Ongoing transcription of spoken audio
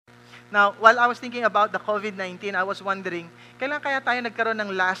Now, while I was thinking about the COVID-19, I was wondering, kailan kaya tayo nagkaroon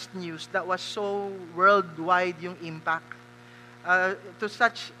ng last news that was so worldwide yung impact? To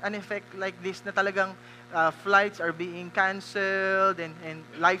such an effect like this na talagang flights are being canceled and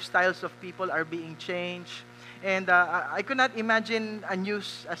lifestyles of people are being changed. And I could not imagine a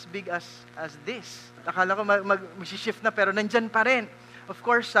news as big as this. Akala ko mag-shift na pero nandyan pa rin. Of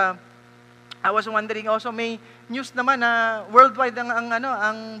course, I was wondering also, may news naman na worldwide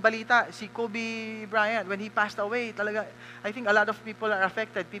ang balita, si Kobe Bryant, when he passed away, talaga, I think a lot of people are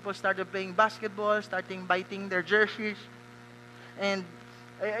affected. People started playing basketball, starting biting their jerseys. And,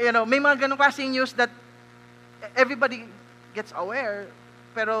 may mga ganong klaseng news that everybody gets aware,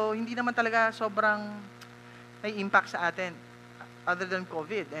 pero hindi naman talaga sobrang may impact sa atin other than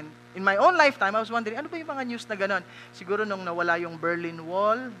COVID. And in my own lifetime, I was wondering, ano ba yung mga news na ganon? Siguro nung nawala yung Berlin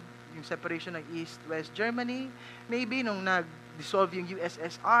Wall, yung separation ng East-West Germany, maybe nung nag-dissolve yung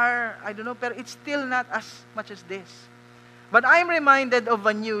USSR, I don't know, pero it's still not as much as this. But I'm reminded of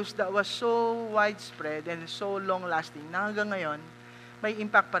a news that was so widespread and so long-lasting na hanggang ngayon, may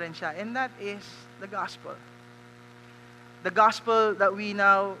impact pa rin siya, and that is the gospel. The gospel that we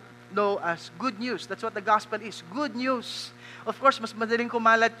now know as good news. That's what the gospel is, good news. Of course, mas madaling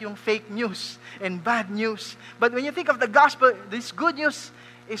kumalat yung fake news and bad news. But when you think of the gospel, this good news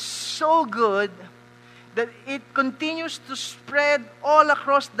is so good that it continues to spread all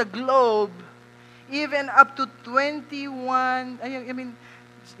across the globe, even up to 21,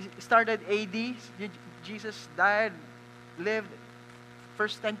 started AD, Jesus died, lived,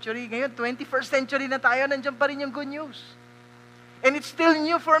 first century, ngayon 21st century na tayo, nandiyan pa rin yung good news. And it's still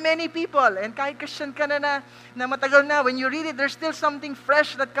new for many people. And kahit Christian ka na matagal na, when you read it, there's still something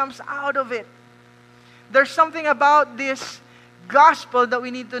fresh that comes out of it. There's something about this gospel that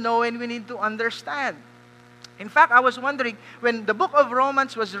we need to know and we need to understand. In fact, I was wondering, when the book of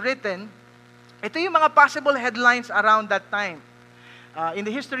Romans was written, ito yung mga possible headlines around that time. In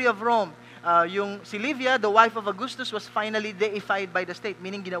the history of Rome, yung si Livia, the wife of Augustus, was finally deified by the state,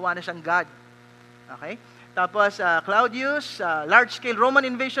 meaning ginawa na siyang God. Okay? Tapos, Claudius, large-scale Roman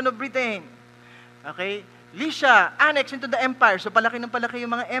invasion of Britain. Okay? Lycia, annexed into the empire. So palaki ng palaki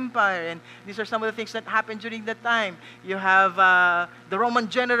yung mga empire. And these are some of the things that happened during that time. You have the Roman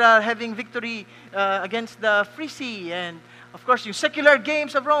general having victory against the Frisi. And of course, yung secular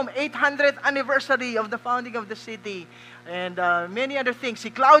games of Rome, 800th anniversary of the founding of the city. And many other things. Si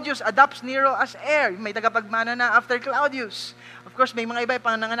Claudius adopts Nero as heir. May tagapagmana na after Claudius. Of course, may mga iba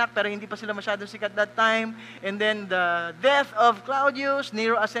pang nanganak pero hindi pa sila masyadong sikat that time. And then the death of Claudius,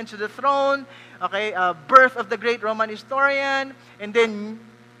 Nero ascends to the throne. Okay, birth of the great Roman historian. And then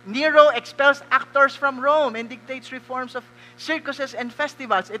Nero expels actors from Rome and dictates reforms of circuses and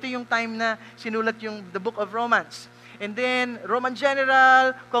festivals. Ito yung time na sinulat yung the book of Romans. And then Roman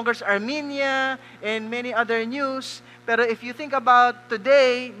general conquers Armenia and many other news. Pero if you think about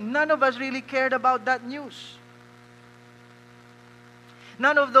today, none of us really cared about that news.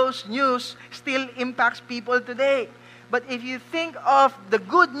 None of those news still impacts people today. But if you think of the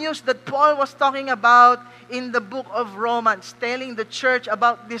good news that Paul was talking about in the book of Romans, telling the church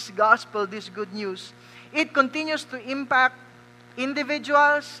about this gospel, this good news, it continues to impact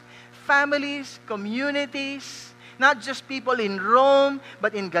individuals, families, communities, not just people in Rome,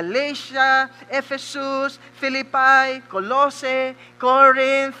 but in Galatia, Ephesus, Philippi, Colossae,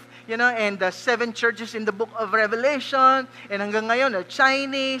 Corinth, and the 7 churches in the book of Revelation, and hanggang ngayon, the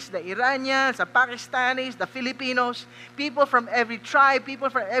Chinese, the Iranians, the Pakistanis, the Filipinos, people from every tribe, people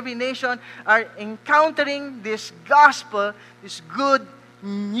from every nation are encountering this gospel, this good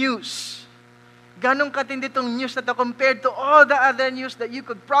news. Ganong katindi itong news na to compared to all the other news that you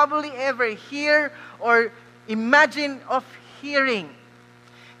could probably ever hear or imagine of hearing.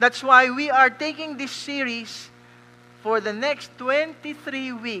 That's why we are taking this series for the next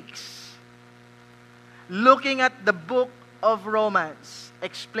 23 weeks, looking at the book of Romans,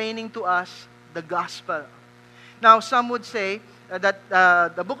 explaining to us the gospel. Now, some would say that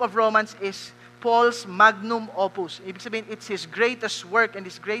the book of Romans is Paul's magnum opus. Ibig sabihin, it's his greatest work and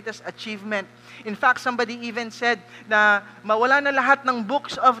his greatest achievement. In fact, somebody even said na mawala na lahat ng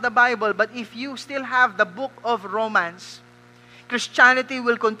books of the Bible, but if you still have the book of Romans, Christianity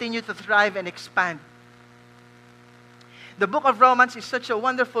will continue to thrive and expand. The book of Romans is such a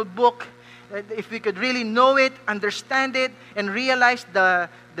wonderful book. If we could really know it, understand it, and realize the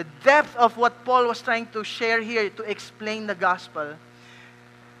depth of what Paul was trying to share here to explain the gospel,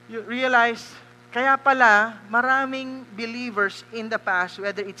 you realize, kaya pala, maraming believers in the past,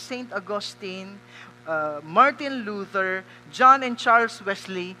 whether it's St. Augustine, Martin Luther, John and Charles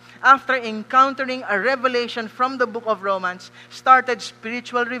Wesley, after encountering a revelation from the book of Romans, started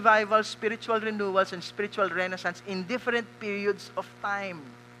spiritual revivals, spiritual renewals, and spiritual renaissance in different periods of time.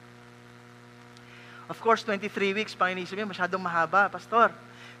 Of course, 23 weeks, pang inisip niyo, masyadong mahaba, Pastor.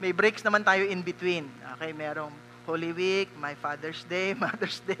 May breaks naman tayo in between. Okay, merong Holy Week, My Father's Day,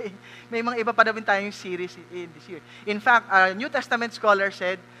 Mother's Day. May mga iba pa naman tayong series in this year. In fact, a New Testament scholar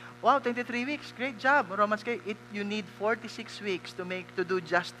said, wow, 23 weeks, great job. Romans, you need 46 weeks to do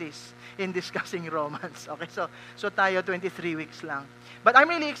justice in discussing Romans. Okay, so tayo 23 weeks lang. But I'm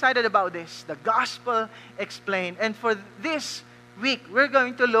really excited about this, the gospel explained. And for this week, we're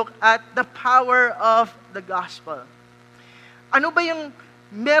going to look at the power of the gospel. Ano ba yung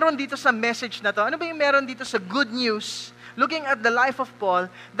meron dito sa message na to? Ano ba yung meron dito sa good news, looking at the life of Paul,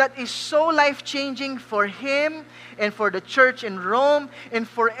 that is so life-changing for him and for the church in Rome and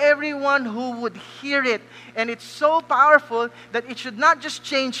for everyone who would hear it. And it's so powerful that it should not just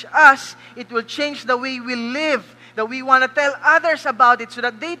change us, it will change the way we live, that we want to tell others about it so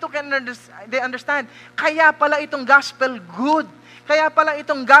that they too can understand. Kaya pala itong gospel good. Kaya pala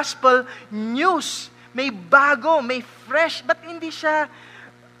itong gospel news. May bago, may fresh. Ba't hindi siya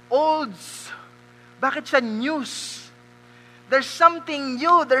olds? Bakit siya news? There's something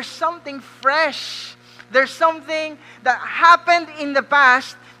new. There's something fresh. There's something that happened in the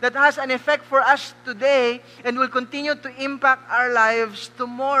past that has an effect for us today and will continue to impact our lives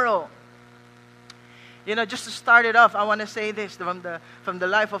tomorrow. You know, just to start it off, I want to say this from the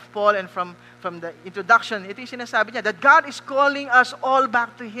life of Paul and from the introduction. Ito yung sinasabi niya, that God is calling us all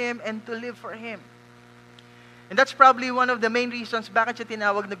back to Him and to live for Him. And that's probably one of the main reasons bakit siya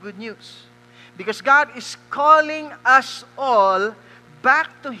tinawag na good news. Because God is calling us all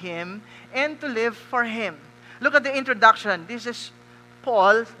back to Him and to live for Him. Look at the introduction. This is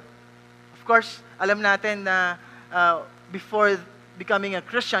Paul. Of course, alam natin na before becoming a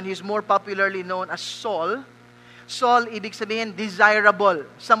Christian, he's more popularly known as Saul. Saul, ibig sabihin, desirable.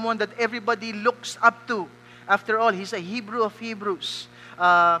 Someone that everybody looks up to. After all, he's a Hebrew of Hebrews.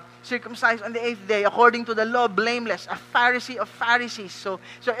 Circumcised on the 8th day, according to the law, blameless, a Pharisee of Pharisees. So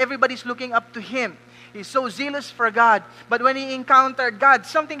everybody's looking up to him. He's so zealous for God. But when he encountered God,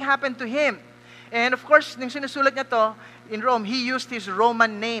 something happened to him. And of course, nung sinusulat niya to, in Rome, he used his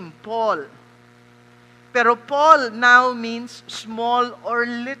Roman name, Paul. Pero Paul now means small or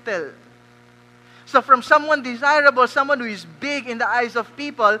little. So from someone desirable, someone who is big in the eyes of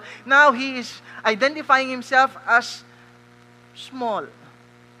people, now he is identifying himself as small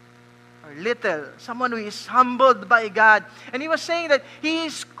or little, someone who is humbled by God. And he was saying that he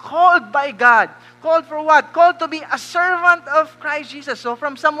is called by God. Called for what? Called to be a servant of Christ Jesus. So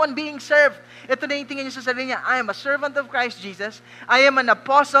from someone being served, ito na yung tingin niya sa sarili niya, I am a servant of Christ Jesus. I am an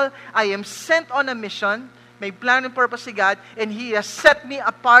apostle. I am sent on a mission. May plan and purpose si God, and He has set me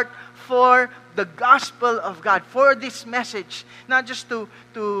apart for the gospel of God, for this message. Not just to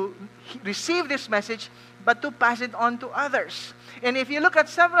receive this message, but to pass it on to others. And if you look at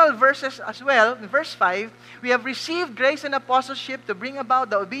several verses as well, in verse 5, we have received grace and apostleship to bring about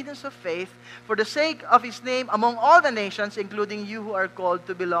the obedience of faith for the sake of His name among all the nations, including you who are called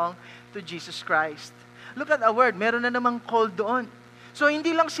to belong to Jesus Christ. Look at a word, meron na namang called doon. So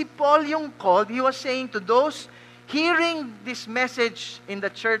hindi lang si Paul yung called, he was saying to those hearing this message in the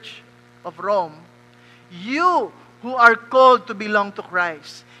church of Rome, you who are called to belong to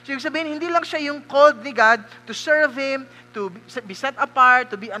Christ. So ibig sabihin, hindi lang siya yung called ni God to serve Him, to be set apart,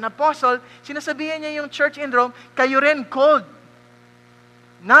 to be an apostle. Sinasabihan niya yung church in Rome, kayo rin called.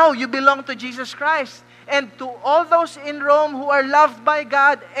 Now you belong to Jesus Christ. And to all those in Rome who are loved by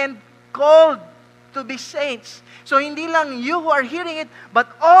God and called to be saints. So hindi lang you who are hearing it, but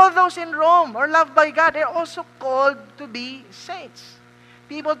all those in Rome are loved by God. They're also called to be saints.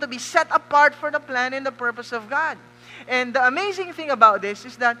 People to be set apart for the plan and the purpose of God. And the amazing thing about this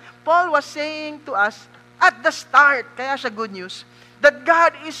is that Paul was saying to us at the start, kaya siya good news, that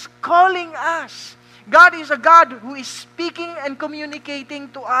God is calling us. God is a God who is speaking and communicating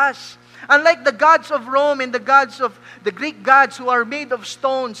to us. Unlike the gods of Rome and the gods of the Greek gods who are made of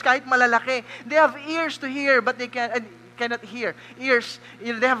stones, kahit malalaki, they have ears to hear but they cannot hear. Ears,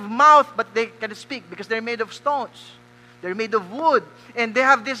 they have mouth but they cannot speak because they're made of stones. They're made of wood. And they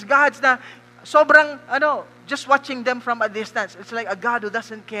have these gods na sobrang, just watching them from a distance. It's like a God who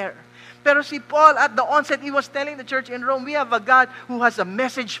doesn't care. Pero si Paul, at the onset, he was telling the church in Rome, we have a God who has a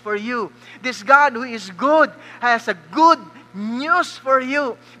message for you. This God who is good, has a good news for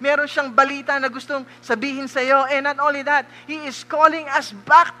you. Meron siyang balita na gustong sabihin sa iyo. And not only that, He is calling us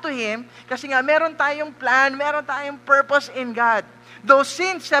back to Him kasi nga meron tayong plan, meron tayong purpose in God. Though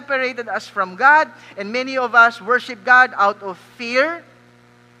sin separated us from God, and many of us worship God out of fear.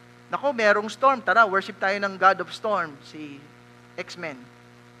 Nako, merong storm. Tara, worship tayo ng God of Storm, si X-Men.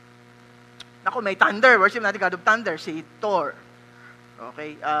 Nako, may thunder. Worship natin God of Thunder, si Thor.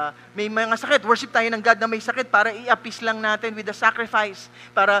 Okay? May mga sakit. Worship tayo ng God na may sakit para i-appease lang natin with the sacrifice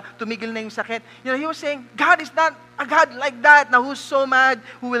para tumigil na yung sakit. You know, he was saying, God is not a God like that, na who's so mad,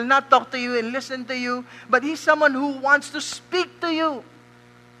 who will not talk to you and listen to you, but He's someone who wants to speak to you.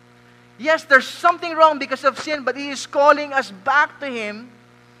 Yes, there's something wrong because of sin, but He is calling us back to Him,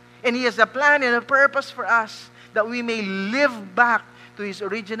 and He has a plan and a purpose for us that we may live back to His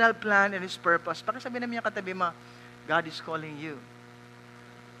original plan and His purpose. Pakisabi namin yung katabi mo, God is calling you.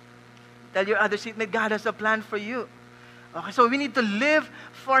 Tell your other seatmate, God has a plan for you. Okay, so we need to live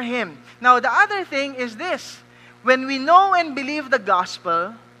for Him. Now, the other thing is this. When we know and believe the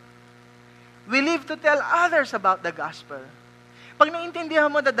gospel, we live to tell others about the gospel. Pag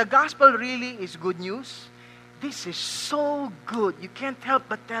naintindihan mo that the gospel really is good news, this is so good. You can't help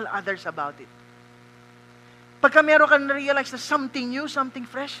but tell others about it. Pagka meron ka na-realize na something new, something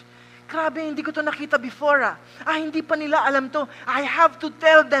fresh, grabe, hindi ko to nakita before. Hindi pa nila alam to. I have to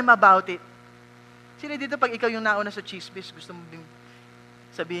tell them about it. Sino dito pag ikaw yung nauna sa chismis, gusto mo ding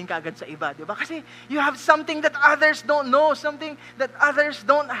sabihin ka agad sa iba, di ba? Kasi you have something that others don't know, something that others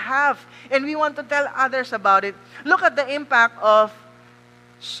don't have. And we want to tell others about it. Look at the impact of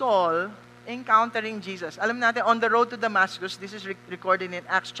Saul encountering Jesus. Alam natin, on the road to Damascus, this is recorded in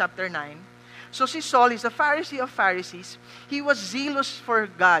Acts chapter 9. So si Saul is a Pharisee of Pharisees. He was zealous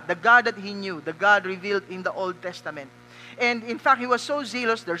for God, the God that he knew, the God revealed in the Old Testament. And in fact, he was so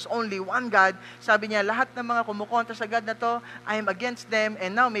zealous, there's only one God. Sabi niya, lahat ng mga kumukontra sa God na to, I am against them.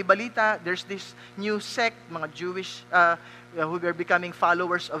 And now may balita, there's this new sect, mga Jewish who are becoming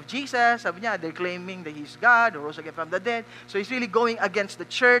followers of Jesus. Sabi niya, they're claiming that He's God, or rose again from the dead. So he's really going against the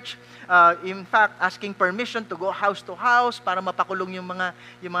church. In fact, asking permission to go house to house para mapakulong yung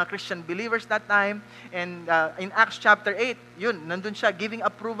mga Christian believers that time. And in Acts chapter 8, yun, nandun siya giving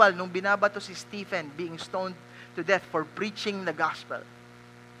approval nung binabato si Stephen being stoned to death for preaching the gospel.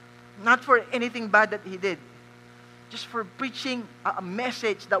 Not for anything bad that he did. Just for preaching a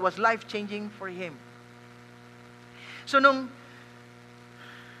message that was life-changing for him. So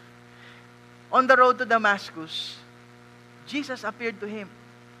on the road to Damascus, Jesus appeared to him.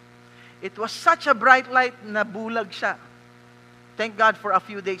 It was such a bright light na bulag siya. Thank God for a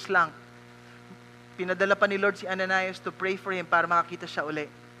few days lang. Pinadala pa ni Lord si Ananias to pray for him para makakita siya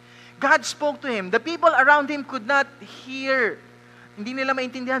uli. God spoke to him. The people around him could not hear. Hindi nila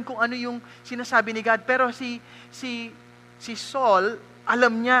maintindihan kung ano yung sinasabi ni God. Pero si Saul,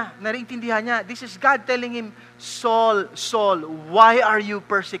 alam niya, nariintindihan niya. This is God telling him, Saul, Saul, why are you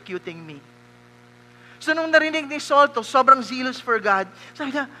persecuting me? So nung narinig ni Saul to, sobrang zealous for God,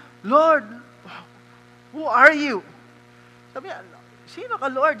 sabi niya, Lord, who are you? Sabi niya, sino ka,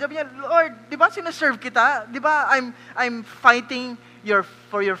 Lord? Sabi niya, Lord, di ba sinaserve kita? Di ba I'm fighting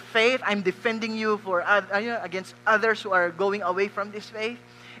for your faith. I'm defending you against others who are going away from this faith.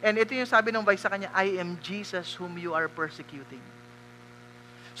 And ito yung sabi ng vice sa kanya, I am Jesus whom you are persecuting.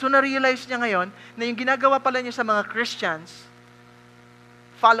 So na-realize niya ngayon na yung ginagawa pala niya sa mga Christians,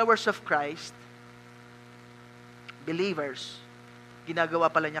 followers of Christ, believers, ginagawa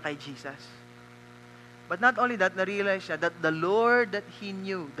pala niya kay Jesus. But not only that, na-realize niya that the Lord that he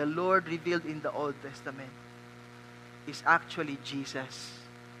knew, the Lord revealed in the Old Testament, is actually Jesus,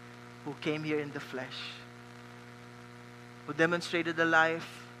 who came here in the flesh, who demonstrated the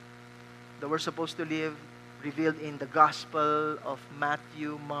life that we're supposed to live, revealed in the Gospel of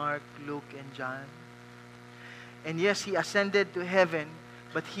Matthew, Mark, Luke, and John. And yes, He ascended to heaven,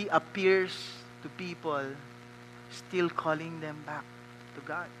 but He appears to people, still calling them back to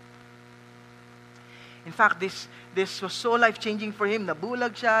God. In fact, this was so life-changing for him.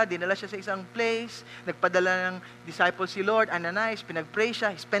 Nabulag siya, dinala siya sa isang place, nagpadala ng disciples si Lord, Ananias, pinag-pray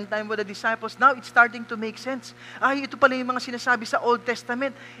siya, he spent time with the disciples. Now, it's starting to make sense. Ay, ito pala yung mga sinasabi sa Old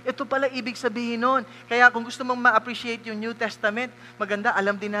Testament. Ito pala ibig sabihin nun. Kaya kung gusto mong ma-appreciate yung New Testament, maganda,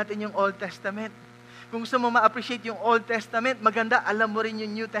 alam din natin yung Old Testament. Kung gusto mong ma-appreciate yung Old Testament, maganda, alam mo rin yung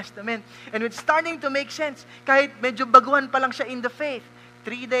New Testament. And it's starting to make sense. Kahit medyo baguhan pa lang siya in the faith,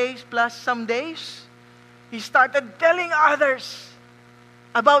 3 days plus some days, he started telling others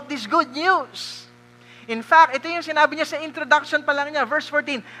about this good news. In fact, ito yung sinabi niya sa introduction pa lang niya, verse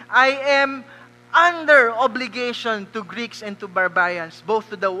 14, I am under obligation to Greeks and to barbarians, both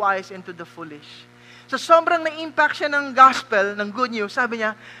to the wise and to the foolish. So sobrang na-impact siya ng gospel, ng good news, sabi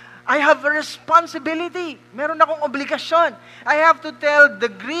niya, I have a responsibility. Meron akong obligasyon. I have to tell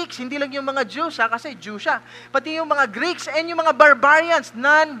the Greeks, hindi lang yung mga Jews, kasi Jew siya, pati yung mga Greeks and yung mga barbarians,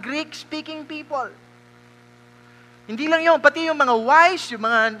 non-Greek speaking people. Hindi lang yun, pati yung mga wise, yung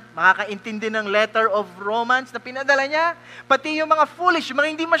mga makakaintindi ng letter of Romans na pinadala niya, pati yung mga foolish, yung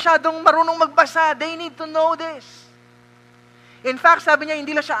mga hindi masyadong marunong magbasa, they need to know this. In fact, sabi niya,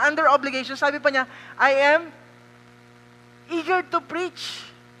 hindi lang siya under obligation, sabi pa niya, I am eager to preach.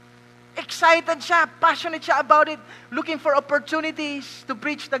 Excited siya, passionate siya about it, looking for opportunities to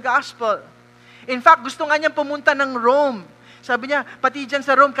preach the gospel. In fact, gusto nga niyang pumunta ng Rome. Sabi niya, pati dyan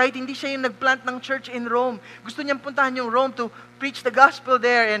sa Rome, kahit hindi siya yung nagplant ng church in Rome, gusto niyang puntahan yung Rome to preach the gospel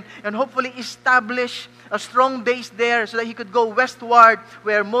there and hopefully establish a strong base there so that he could go westward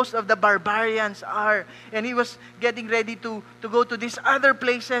where most of the barbarians are. And he was getting ready to go to these other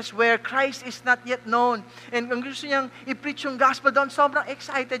places where Christ is not yet known. And ang gusto niyang i-preach yung gospel doon, sobrang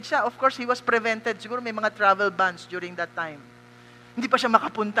excited siya. Of course, he was prevented. Siguro may mga travel bans during that time. Hindi pa siya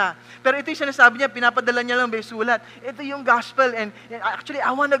makapunta. Pero ito yung sinasabi niya, pinapadala niya lang may sulat. Ito yung gospel and actually,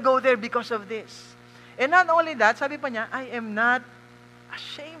 I want to go there because of this. And not only that, sabi pa niya, I am not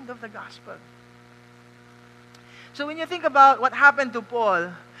ashamed of the gospel. So when you think about what happened to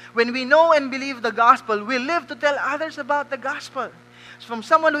Paul, when we know and believe the gospel, we live to tell others about the gospel. So from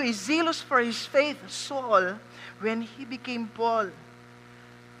someone who is zealous for his faith, Saul, when he became Paul,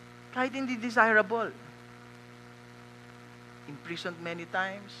 kahit hindi desirable, imprisoned many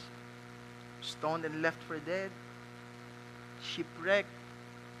times, stoned and left for dead, shipwrecked,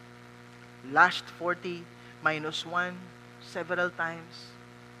 lashed 40 minus 1 several times.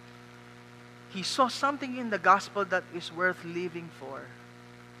 He saw something in the gospel that is worth living for,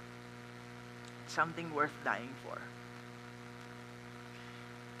 something worth dying for.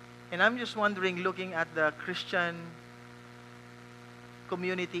 And I'm just wondering, looking at the Christian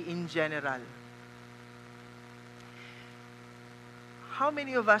community in general, how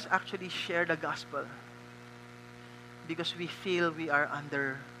many of us actually share the gospel because we feel we are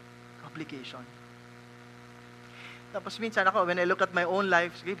under obligation? Tapos minsan ako, when I look at my own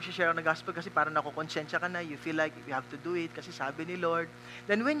life, sige, share ako ng gospel kasi parang nakukonsensya ka na, you feel like you have to do it kasi sabi ni Lord.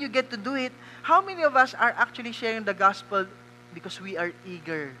 Then when you get to do it, how many of us are actually sharing the gospel because we are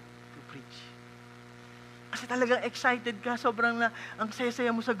eager to preach? Kasi talagang excited ka, sobrang na, ang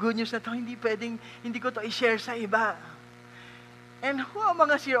saya-saya mo sa good news na to, hindi ko to i-share sa iba. And who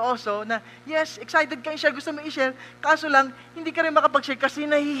among us here also na, yes, excited ka i-share, gusto mo i-share, kaso lang, hindi ka rin makapag-share kasi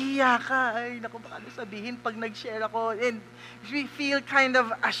nahihiya ka. Ay, naku, baka sabihin pag nag-share ako. And we feel kind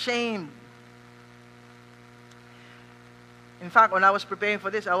of ashamed. In fact, when I was preparing for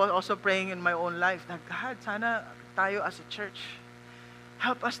this, I was also praying in my own life na, God, sana tayo as a church,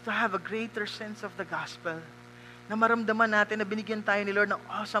 help us to have a greater sense of the gospel. Na maramdaman natin na binigyan tayo ni Lord ng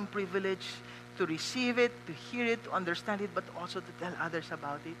awesome privilege to receive it, to hear it, to understand it, but also to tell others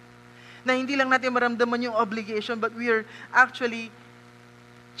about it. Na hindi lang natin maramdaman yung obligation, but we are actually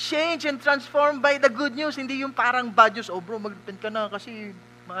changed and transformed by the good news. Hindi yung parang bad news, oh bro, mag-repent ka na kasi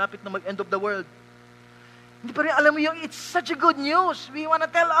malapit na mag-end of the world. Hindi pa rin alam mo yung it's such a good news. We want to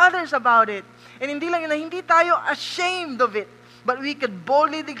tell others about it. And hindi lang yun na hindi tayo ashamed of it, but we could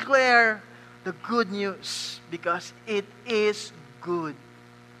boldly declare the good news because it is good.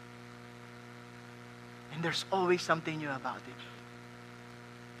 And there's always something new about it.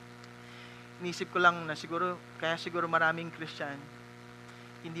 Inisip ko lang na kaya siguro maraming Christian,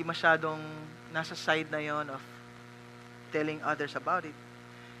 hindi masyadong nasa side na yon of telling others about it.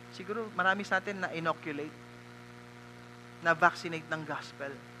 Siguro marami sa atin na inoculate, na vaccinate ng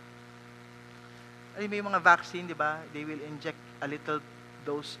gospel. Alam mo yung mga vaccine, di ba? They will inject a little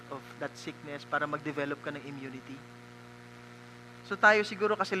dose of that sickness para mag-develop ka ng immunity. So tayo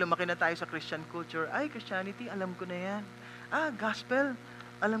siguro kasi lumaki na tayo sa Christian culture, ay, Christianity, alam ko na yan. Gospel,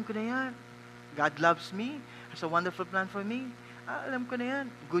 alam ko na yan. God loves me, has a wonderful plan for me. Alam ko na yan.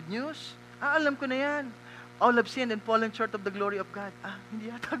 Good news, alam ko na yan. All have sinned and fallen short of the glory of God.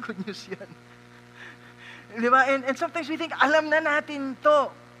 Hindi yata good news yan. Di ba? And sometimes we think, alam na natin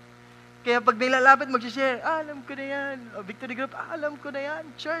to. Kaya pag nilalapit, mag-share, alam ko na yan. Victory Group, alam ko na yan.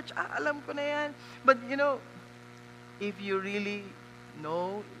 Church, alam ko na yan. But you know, if we really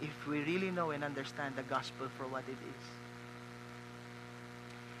know and understand the gospel for what it is,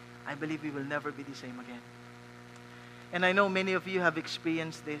 I believe we will never be the same again. And I know many of you have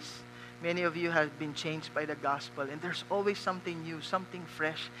experienced this. Many of you have been changed by the gospel. And there's always something new, something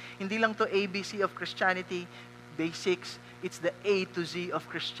fresh. Hindi lang to ABC of Christianity, basics. It's the A to Z of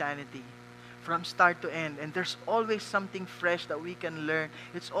Christianity. From start to end. And there's always something fresh that we can learn.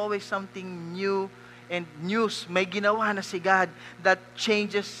 It's always something new and news, may ginawa na si God that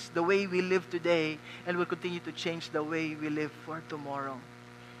changes the way we live today and will continue to change the way we live for tomorrow.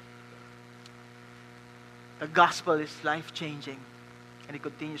 The gospel is life-changing, and it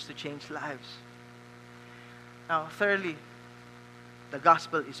continues to change lives. Now, thirdly, the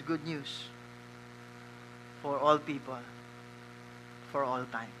gospel is good news for all people, for all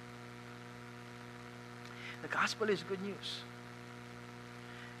time. The gospel is good news.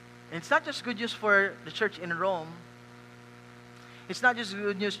 And it's not just good news for the church in Rome. It's not just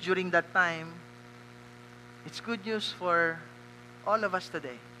good news during that time. It's good news for all of us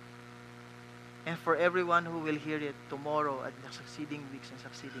today. And for everyone who will hear it tomorrow at the succeeding weeks and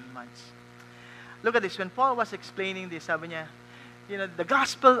succeeding months. Look at this. When Paul was explaining this, sabi niya, the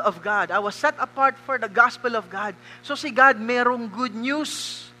gospel of God. I was set apart for the gospel of God. So si God merong good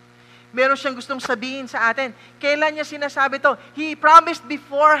news. Meron siyang gustong sabihin sa atin. Kailan niya sinasabi to? He promised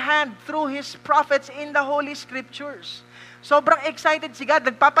beforehand through His prophets in the Holy Scriptures. Sobrang excited si God.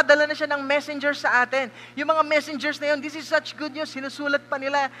 Nagpapadala na siya ng messengers sa atin. Yung mga messengers na yun, this is such good news. Sinusulat pa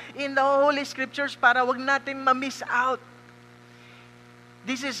nila in the Holy Scriptures para wag natin ma-miss out.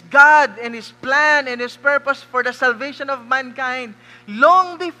 This is God and His plan and His purpose for the salvation of mankind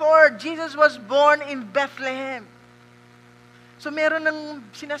long before Jesus was born in Bethlehem. So meron ng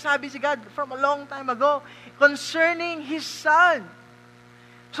sinasabi si God from a long time ago concerning His Son.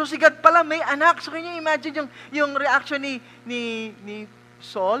 So si God pala may anak. So can you imagine yung reaction ni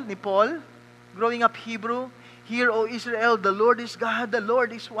Saul, ni Paul, growing up Hebrew? Hear, O Israel, the Lord is God, the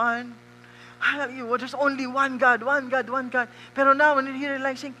Lord is one. There's only one God, one God, one God. Pero now, when you're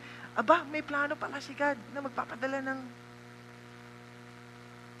realizing, may plano pala si God na magpapadala ng...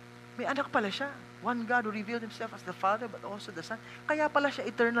 May anak pala siya. One God who revealed Himself as the Father, but also the Son. Kaya pala siya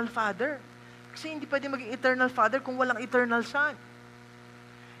eternal Father. Kasi hindi pwede maging eternal Father kung walang eternal Son.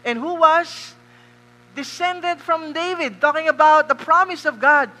 And who was descended from David, talking about the promise of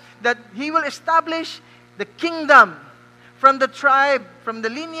God that He will establish the kingdom from the tribe, from the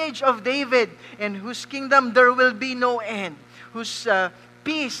lineage of David, and whose kingdom there will be no end, whose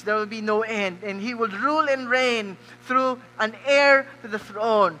peace there will be no end, and He will rule and reign through an heir to the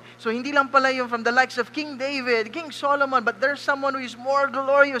throne. So hindi lang pala yung from the likes of King David, King Solomon, but there's someone who is more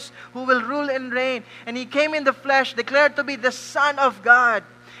glorious, who will rule and reign. And He came in the flesh, declared to be the Son of God,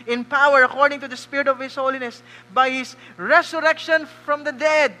 in power according to the Spirit of His holiness, by His resurrection from the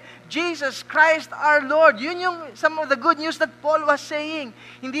dead, Jesus Christ our Lord. Yun yung some of the good news that Paul was saying.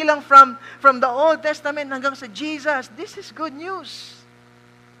 Hindi lang from the Old Testament hanggang sa Jesus. This is good news.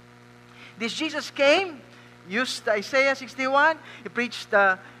 This Jesus came, used Isaiah 61. He preached,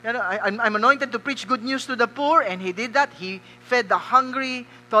 I'm anointed to preach good news to the poor, and He did that. He fed the hungry,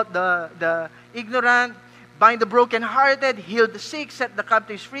 taught the ignorant, bind the brokenhearted, healed the sick, set the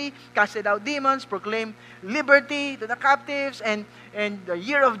captives free, casted out demons, proclaimed liberty to the captives, and the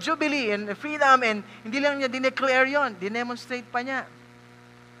year of jubilee and freedom. And hindi lang niya dineclare yon, dinemonstrate pa niya.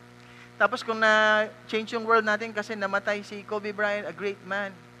 Tapos kung na-change yung world natin kasi namatay si Kobe Bryant, a great man.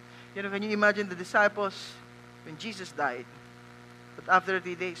 Can you imagine the disciples when Jesus died, but after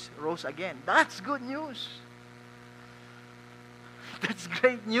 3 days, rose again? That's good news. That's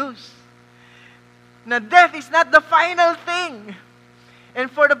great news. Na death is not the final thing. And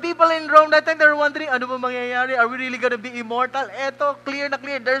for the people in Rome that time, they were wondering, ano ba mangyayari? Are we really going to be immortal? Eto, clear na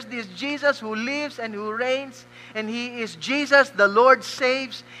clear. There's this Jesus who lives and who reigns. And He is Jesus, the Lord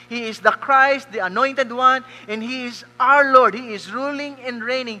saves. He is the Christ, the anointed one. And He is our Lord. He is ruling and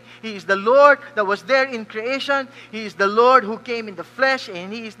reigning. He is the Lord that was there in creation. He is the Lord who came in the flesh.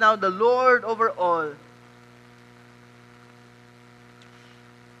 And He is now the Lord over all.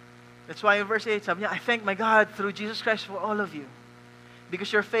 That's why in verse 8, sabi niya, I thank my God through Jesus Christ for all of you.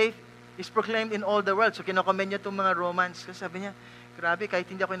 Because your faith is proclaimed in all the world. So kinokomment niya itong mga Romans. Kasi sabi niya, grabe, kahit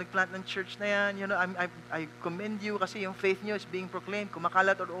hindi ako nagplant ng church na yan, I commend you kasi yung faith niyo is being proclaimed,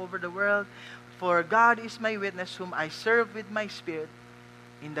 kumakalat all over the world. For God is my witness, whom I serve with my spirit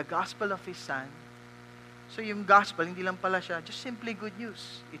in the gospel of His Son. So yung gospel, hindi lang pala siya, just simply good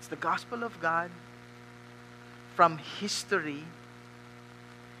news. It's the gospel of God from history.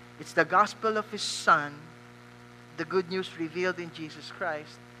 It's the gospel of His Son, the good news revealed in Jesus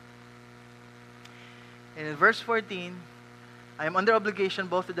Christ. And in verse 14, I am under obligation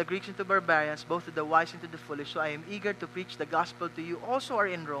both to the Greeks and to barbarians, both to the wise and to the foolish. So I am eager to preach the gospel to you also are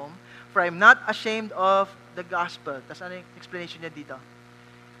in Rome, for I am not ashamed of the gospel. Tapos ano yung explanation niya dito?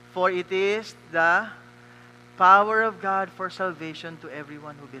 For it is the power of God for salvation to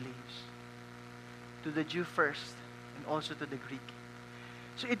everyone who believes. To the Jew first, and also to the Greek.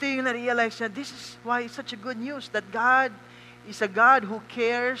 So ito yung na-realize niya, this is why it's such a good news that God is a God who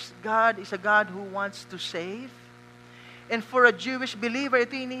cares. God is a God who wants to save. And for a Jewish believer,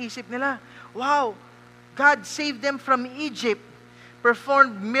 ito yung iniisip nila, wow, God saved them from Egypt,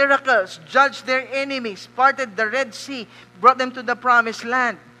 performed miracles, judged their enemies, parted the Red Sea, brought them to the promised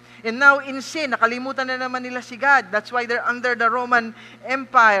land. And now in sin, nakalimutan na naman nila si God. That's why they're under the Roman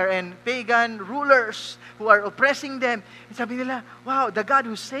Empire and pagan rulers who are oppressing them. And sabi nila, wow, the God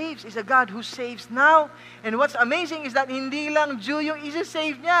who saves is a God who saves now. And what's amazing is that hindi lang Jew yung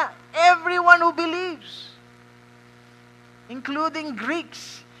isa-save niya. Everyone who believes, including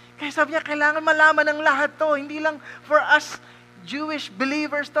Greeks. Kaya sabi niya, kailangan malaman ng lahat to. Hindi lang for us Jewish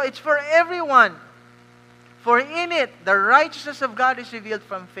believers to. It's for everyone. For in it, the righteousness of God is revealed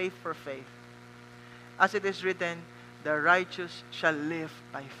from faith for faith. As it is written, the righteous shall live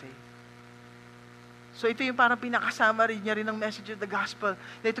by faith. So ito yung parang pinakasama rin niya rin ng message of the gospel.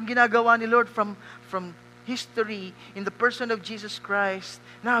 Na itong ginagawa ni Lord from history in the person of Jesus Christ.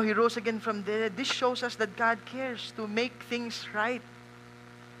 Now He rose again from the dead. This shows us that God cares to make things right.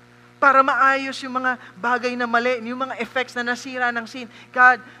 Para maayos yung mga bagay na mali, yung mga effects na nasira ng sin.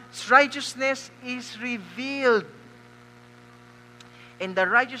 God's righteousness is revealed. And the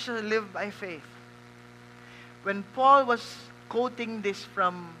righteous shall live by faith. When Paul was quoting this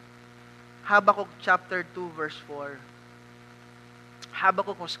from Habakkuk chapter 2 verse 4,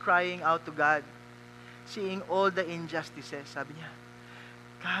 Habakkuk was crying out to God, seeing all the injustices. Sabi niya,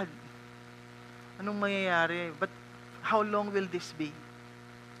 God, anong mangyayari? But how long will this be?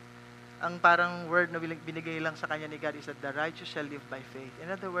 Ang parang word na binigay lang sa kanya ni God is that the righteous shall live by faith. In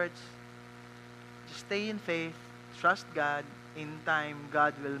other words, just stay in faith, trust God, in time,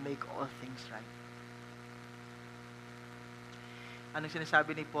 God will make all things right. Anong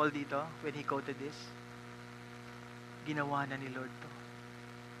sinasabi ni Paul dito when he quoted this? Ginawa na ni Lord to.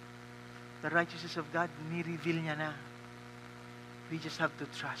 The righteousness of God, ni-reveal niya na. We just have to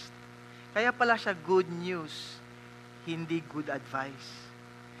trust. Kaya pala siya good news, hindi good advice.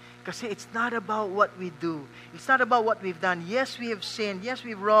 Kasi it's not about what we do. It's not about what we've done. Yes, we have sinned. Yes,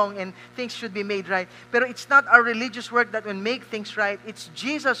 we've wronged and things should be made right. Pero it's not our religious work that will make things right. It's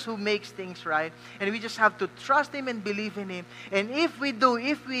Jesus who makes things right. And we just have to trust Him and believe in Him. And if we do,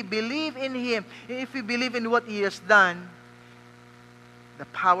 if we believe in Him, if we believe in what He has done, the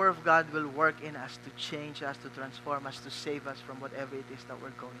power of God will work in us to change us, to transform us, to save us from whatever it is that we're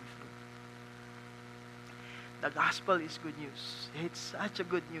going through. The gospel is good news. It's such a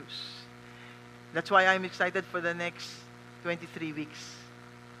good news. That's why I'm excited for the next 23 weeks.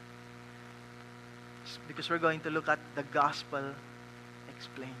 Because we're going to look at the gospel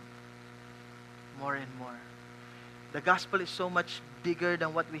explained more and more. The gospel is so much bigger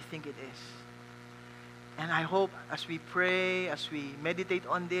than what we think it is. And I hope as we pray, as we meditate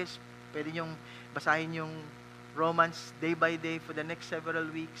on this, pwede niyong basahin yung Romans day by day for the next several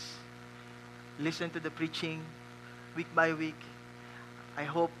weeks. Listen to the preaching week by week. I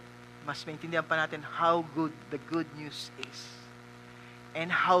hope mas maintindihan pa natin how good the good news is. And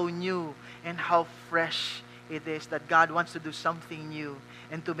how new and how fresh it is that God wants to do something new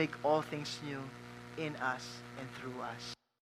and to make all things new in us and through us.